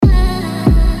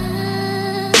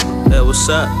what's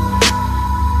up?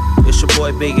 It's your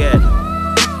boy Big Ed.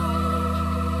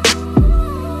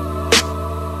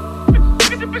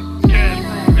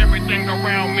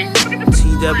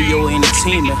 TWO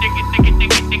Entertainment.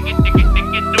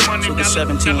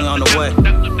 2K17 on the way.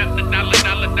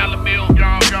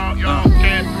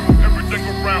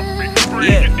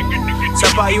 Yeah.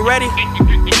 Step out, you ready?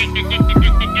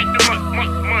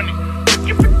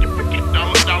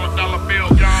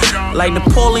 Like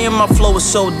Napoleon, my flow is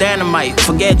so dynamite.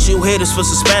 Forget you haters for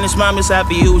some Spanish mamas,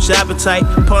 have a huge appetite.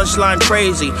 Punchline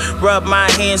crazy, rub my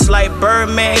hands like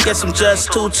Birdman, guess I'm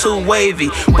just too wavy.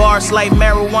 Bars like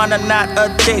marijuana, not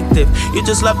addictive. You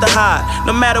just love the high,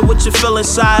 no matter what you feel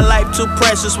inside. Life too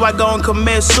precious, why go and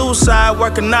commit suicide?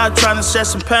 Working out, trying to shed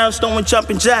some pounds, throwing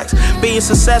jumping jacks. Being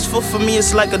successful for me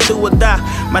is like a do or die.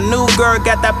 My new girl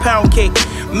got that pound cake,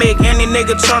 make any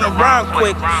nigga turn around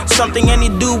quick. Something any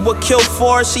dude would kill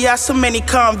for. She has so many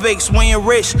convicts, we ain't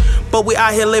rich, but we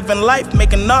out here living life,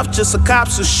 making enough just to cop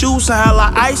some shoes and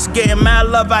hella ice. Getting mad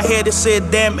love out here, they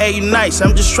said damn, hey you nice.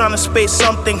 I'm just trying to space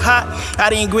something hot, I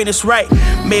didn't green it's right,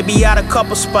 maybe add a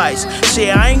couple spice.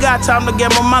 Shit, I ain't got time to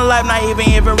get on my life, not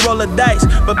even roll the dice.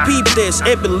 But peep this,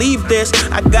 and believe this,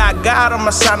 I got God on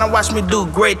my side, now watch me do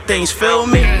great things, feel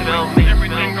me?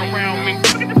 Everything around me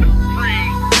free.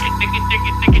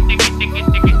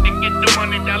 Get the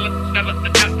money, dollar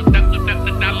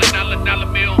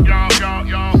bill,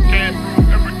 y'all, cash.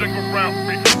 Everything around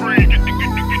me free. Get the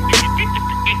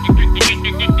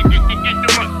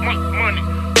money.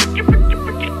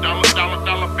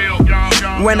 Dollar bill,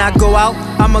 y'all. When I go out,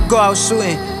 I'ma go out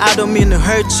shooting. I don't mean to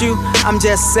hurt you, I'm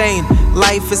just saying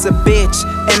life is a bitch,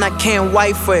 and I can't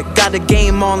wait for it. Got a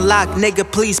game on lock, nigga,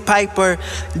 please pipe her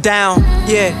down.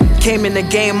 Yeah, came in the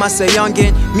game, I said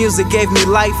youngin'. Music gave me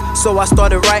life, so I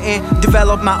started writing.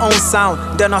 Developed my own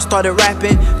sound, then I started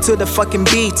rapping to the fucking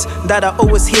beats that I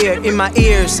always hear in my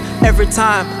ears. Every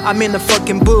time I'm in the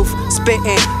fucking booth,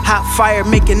 spitting hot fire,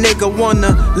 make a nigga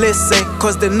wanna listen.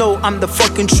 Cause they know I'm the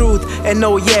fucking truth, and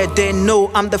oh yeah, they know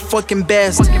I'm the fucking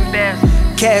best.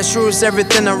 Cash rules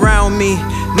everything around me.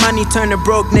 Money turned a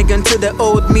broke nigga into the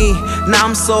old me. Now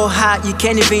I'm so hot, you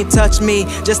can't even touch me.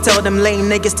 Just tell them lame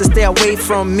niggas to stay away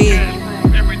from me.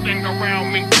 Everything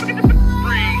around me free.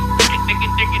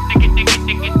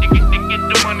 Get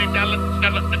the money, dollar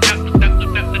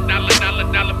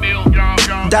bill,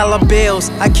 y'all. Dollar bills,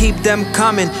 I keep them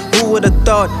coming. Who would've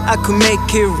thought I could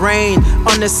make it rain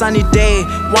on a sunny day?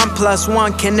 1 +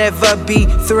 1 can never be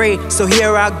 3. So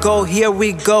here I go, here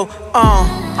we go.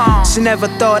 She never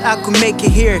thought I could make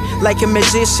it here. Like a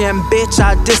magician, bitch,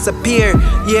 I disappear.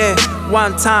 Yeah,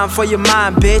 one time for your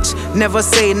mind, bitch. Never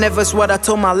say never's what I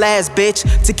told my last bitch.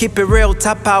 To keep it real,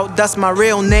 top out, that's my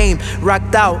real name.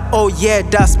 Rocked out, oh yeah,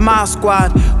 that's my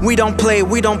squad. We don't play,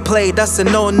 that's a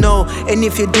no-no. And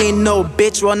if you didn't know,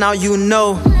 bitch, well now you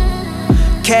know.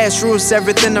 Cash rules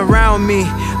everything around me.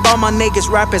 All my niggas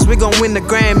rappers, we gon' win the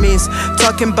Grammys.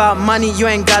 Talking about money, you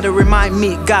ain't gotta remind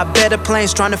me. Got better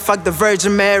plans trying to fuck the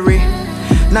Virgin Mary.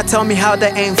 Now tell me how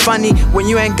that ain't funny when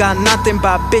you ain't got nothing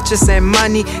but bitches and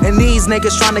money. And these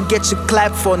niggas tryna get you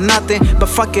clapped for nothing. But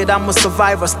fuck it, I'm a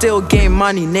survivor, still gain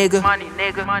money, nigga. Money.